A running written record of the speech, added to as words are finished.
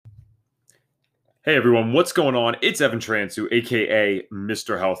Hey everyone, what's going on? It's Evan Transu, aka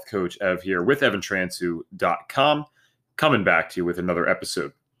Mr. Health Coach Ev here with evantransu.com, coming back to you with another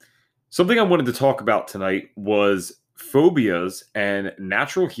episode. Something I wanted to talk about tonight was phobias and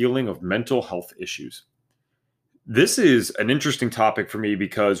natural healing of mental health issues. This is an interesting topic for me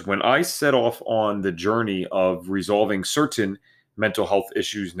because when I set off on the journey of resolving certain mental health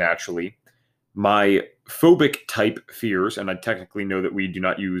issues naturally, my phobic type fears, and I technically know that we do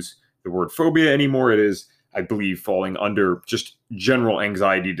not use the word phobia anymore. It is, I believe, falling under just general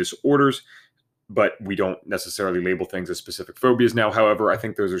anxiety disorders, but we don't necessarily label things as specific phobias now. However, I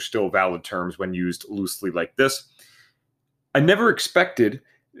think those are still valid terms when used loosely like this. I never expected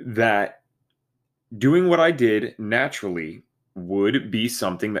that doing what I did naturally would be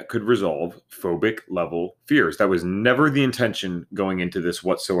something that could resolve phobic level fears. That was never the intention going into this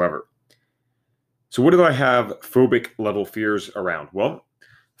whatsoever. So, what did I have phobic level fears around? Well,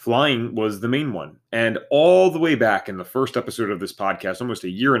 flying was the main one. And all the way back in the first episode of this podcast, almost a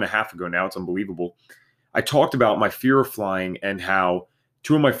year and a half ago now, it's unbelievable, I talked about my fear of flying and how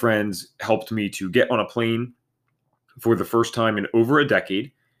two of my friends helped me to get on a plane for the first time in over a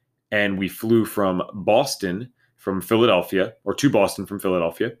decade. And we flew from Boston from Philadelphia, or to Boston from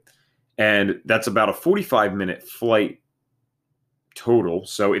Philadelphia. And that's about a 45-minute flight total.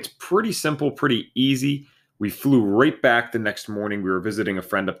 So it's pretty simple, pretty easy. We flew right back the next morning. We were visiting a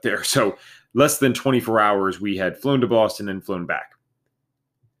friend up there. So less than 24 hours, we had flown to Boston and flown back.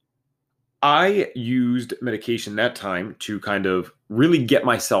 I used medication that time to kind of really get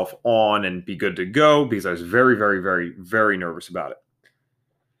myself on and be good to go because I was very, very, very, very nervous about it.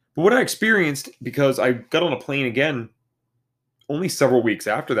 But what I experienced, because I got on a plane again only several weeks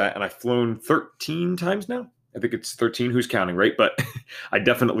after that, and I've flown 13 times now. I think it's 13. Who's counting, right? But I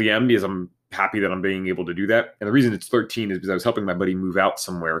definitely am because I'm happy that I'm being able to do that. And the reason it's 13 is because I was helping my buddy move out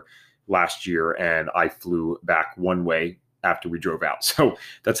somewhere last year, and I flew back one way after we drove out. So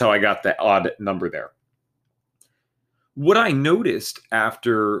that's how I got that odd number there. What I noticed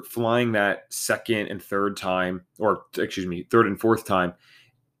after flying that second and third time, or excuse me, third and fourth time,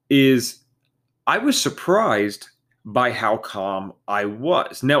 is I was surprised by how calm I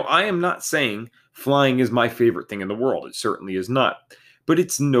was. Now, I am not saying flying is my favorite thing in the world. It certainly is not. But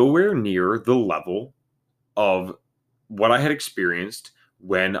it's nowhere near the level of what I had experienced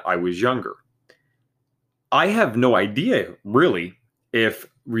when I was younger. I have no idea, really, if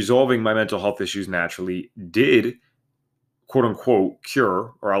resolving my mental health issues naturally did, quote unquote,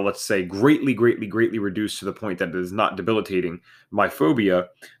 cure, or let's say greatly, greatly, greatly reduce to the point that it is not debilitating my phobia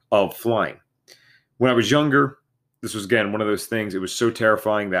of flying. When I was younger, this was, again, one of those things. It was so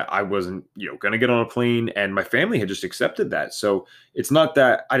terrifying that I wasn't, going to get on a plane, and my family had just accepted that. So it's not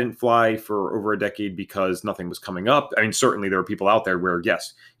that I didn't fly for over a decade because nothing was coming up. I mean, certainly there are people out there where,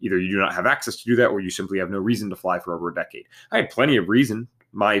 yes, either you do not have access to do that or you simply have no reason to fly for over a decade. I had plenty of reason.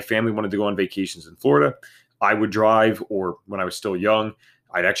 My family wanted to go on vacations in Florida. I would drive, or when I was still young,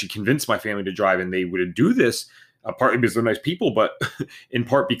 I'd actually convince my family to drive, and they would do this partly because they're nice people, but in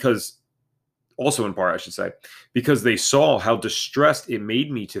part because also in part, I should say, because they saw how distressed it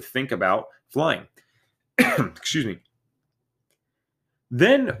made me to think about flying. Excuse me.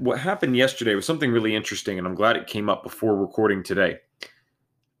 Then what happened yesterday was something really interesting, and I'm glad it came up before recording today.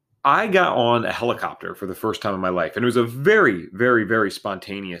 I got on a helicopter for the first time in my life, and it was a very, very, very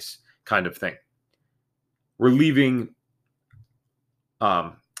spontaneous kind of thing. We're leaving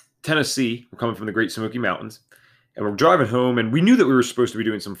Tennessee. We're coming from the Great Smoky Mountains. And we're driving home, and we knew that we were supposed to be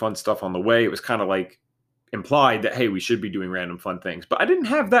doing some fun stuff on the way. It was kind of like implied that, hey, we should be doing random fun things. But I didn't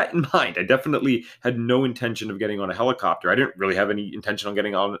have that in mind. I definitely had no intention of getting on a helicopter. I didn't really have any intention on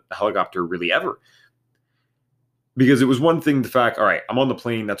getting on a helicopter really ever. Because it was one thing, the fact, all right, I'm on the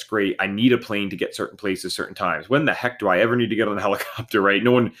plane, that's great. I need a plane to get certain places, certain times. When the heck do I ever need to get on a helicopter, right?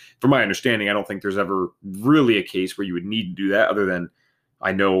 No one, from my understanding, I don't think there's ever really a case where you would need to do that, other than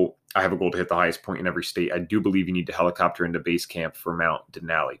I know I have a goal to hit the highest point in every state. I do believe you need to helicopter into base camp for Mount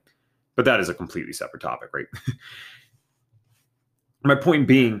Denali. But that is a completely separate topic, right? My point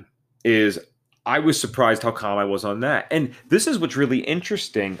being is I was surprised how calm I was on that. And this is what's really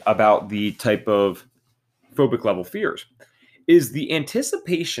interesting about the type of phobic level fears is the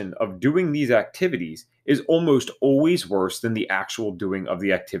anticipation of doing these activities is almost always worse than the actual doing of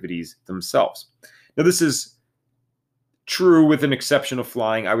the activities themselves. Now, this is true with an exception of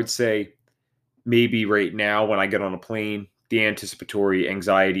flying. I would say maybe right now when I get on a plane, the anticipatory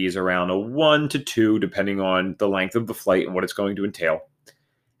anxiety is around a 1 to 2, depending on the length of the flight and what it's going to entail.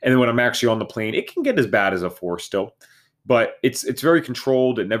 And then when I'm actually on the plane, it can get as bad as a 4 still. but it's very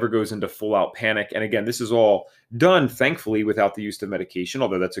controlled. It never goes into full out panic. And again, this is all done, thankfully, without the use of medication,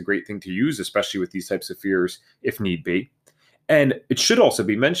 although that's a great thing to use, especially with these types of fears, if need be. And it should also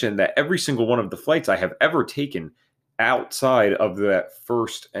be mentioned that every single one of the flights I have ever taken outside of that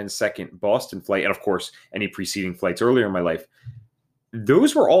first and second Boston flight, and of course, any preceding flights earlier in my life,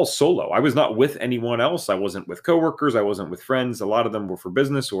 those were all solo. I was not with anyone else. I wasn't with coworkers. I wasn't with friends. A lot of them were for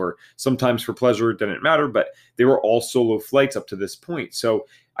business or sometimes for pleasure. It didn't matter, but they were all solo flights up to this point. So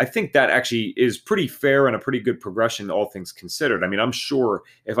I think that actually is pretty fair and a pretty good progression, all things considered. I mean, I'm sure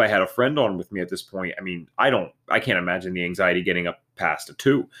if I had a friend on with me at this point, I mean, I can't imagine the anxiety getting up past a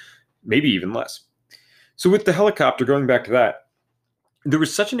 2, maybe even less. So with the helicopter, going back to that, there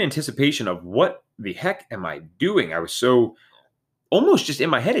was such an anticipation of what the heck am I doing? I was so almost just in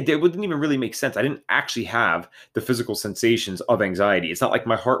my head, it didn't even really make sense. I didn't actually have the physical sensations of anxiety. It's not like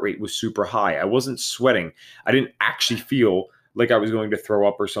my heart rate was super high. I wasn't sweating. I didn't actually feel like I was going to throw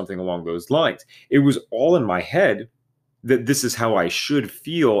up or something along those lines. It was all in my head that this is how I should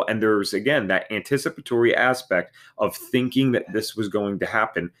feel. And there's, again, that anticipatory aspect of thinking that this was going to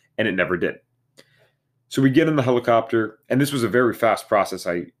happen, and it never did. So we get in the helicopter, and this was a very fast process,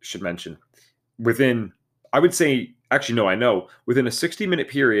 I should mention. Within, I would say, actually, no, I know, within a 60-minute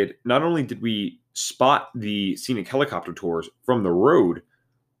period, not only did we spot the scenic helicopter tours from the road,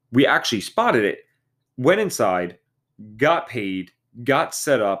 we actually spotted it, went inside, got paid, got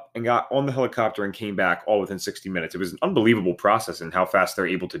set up, and got on the helicopter and came back all within 60 minutes. It was an unbelievable process in how fast they're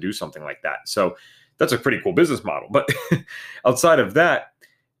able to do something like that. So that's a pretty cool business model. But outside of that,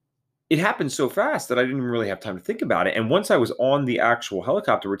 it happened so fast that I didn't even really have time to think about it. And once I was on the actual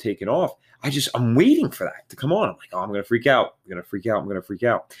helicopter, we're taking off, I'm waiting for that to come on. I'm like, oh, I'm going to freak out. I'm going to freak out. I'm going to freak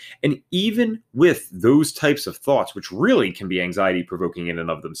out. And even with those types of thoughts, which really can be anxiety provoking in and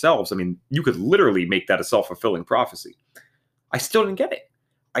of themselves, I mean, you could literally make that a self-fulfilling prophecy. I still didn't get it.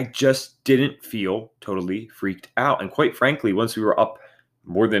 I just didn't feel totally freaked out. And quite frankly, once we were up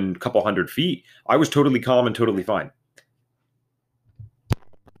more than a couple hundred feet, I was totally calm and totally fine.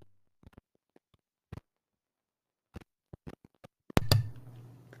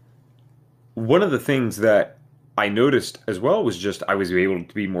 One of the things that I noticed as well was just I was able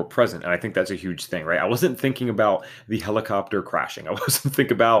to be more present. And I think that's a huge thing, right? I wasn't thinking about the helicopter crashing. I wasn't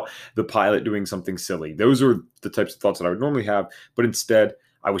thinking about the pilot doing something silly. Those are the types of thoughts that I would normally have. But instead,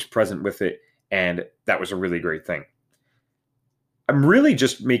 I was present with it. And that was a really great thing. I'm really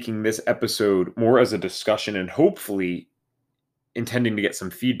just making this episode more as a discussion and hopefully intending to get some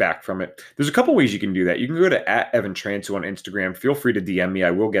feedback from it. There's a couple ways you can do that. You can go to @EvanTransu on Instagram. Feel free to DM me.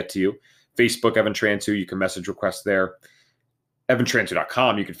 I will get to you. Facebook, Evan Transu. You can message requests there.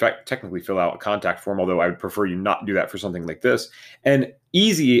 EvanTransu.com. You can technically fill out a contact form, although I would prefer you not do that for something like this. And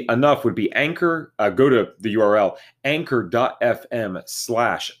easy enough would be Anchor. Go to the URL,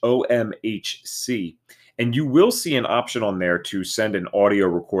 anchor.fm/OMHC. And you will see an option on there to send an audio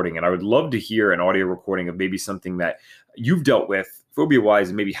recording. And I would love to hear an audio recording of maybe something that you've dealt with phobia-wise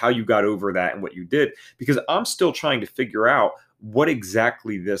and maybe how you got over that and what you did, because I'm still trying to figure out what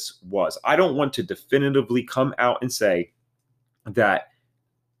exactly this was. I don't want to definitively come out and say that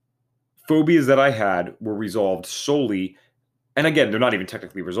phobias that I had were resolved solely. And again, they're not even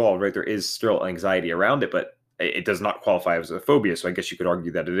technically resolved, right? There is still anxiety around it, but it does not qualify as a phobia. So I guess you could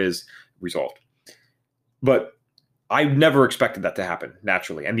argue that it is resolved. But I never expected that to happen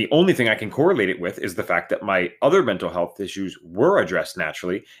naturally. And the only thing I can correlate it with is the fact that my other mental health issues were addressed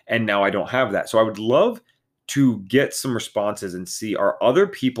naturally. And now I don't have that. So I would love to get some responses and see, are other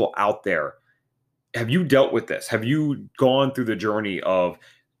people out there, have you dealt with this? Have you gone through the journey of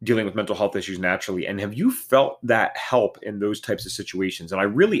dealing with mental health issues naturally? And have you felt that help in those types of situations? And I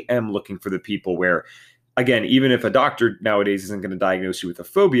really am looking for the people where, again, even if a doctor nowadays isn't going to diagnose you with a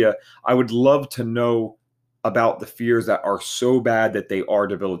phobia, I would love to know about the fears that are so bad that they are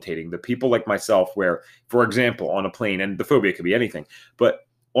debilitating. The people like myself where, for example, on a plane, and the phobia could be anything, but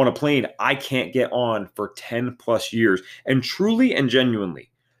on a plane, I can't get on for 10 plus years. And truly and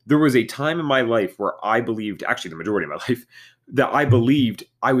genuinely, there was a time in my life where I believed, actually the majority of my life, that I believed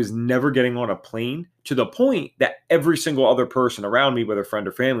I was never getting on a plane, to the point that every single other person around me, whether friend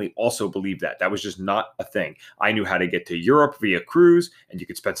or family, also believed that. That was just not a thing. I knew how to get to Europe via cruise, and you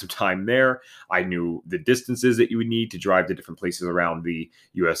could spend some time there. I knew the distances that you would need to drive to different places around the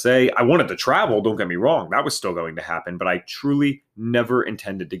USA. I wanted to travel, don't get me wrong. That was still going to happen, but I truly never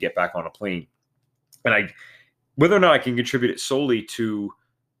intended to get back on a plane. And whether or not I can contribute it solely to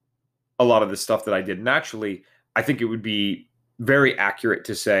a lot of the stuff that I did naturally, I think it would be very accurate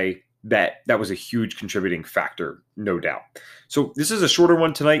to say that was a huge contributing factor, no doubt. So this is a shorter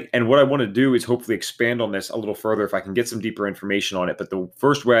one tonight, and what I want to do is hopefully expand on this a little further if I can get some deeper information on it. But the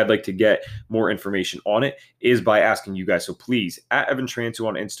first way I'd like to get more information on it is by asking you guys. So please, at Evan Transu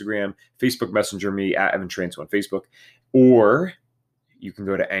on Instagram, Facebook Messenger me at Evan Transu on Facebook, or you can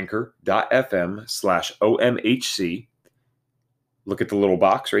go to anchor.fm/OMHC. Look at the little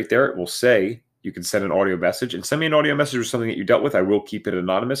box right there. It will say you can send an audio message, and send me an audio message or something that you dealt with. I will keep it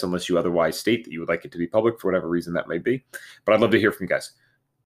anonymous unless you otherwise state that you would like it to be public for whatever reason that may be. But I'd love to hear from you guys.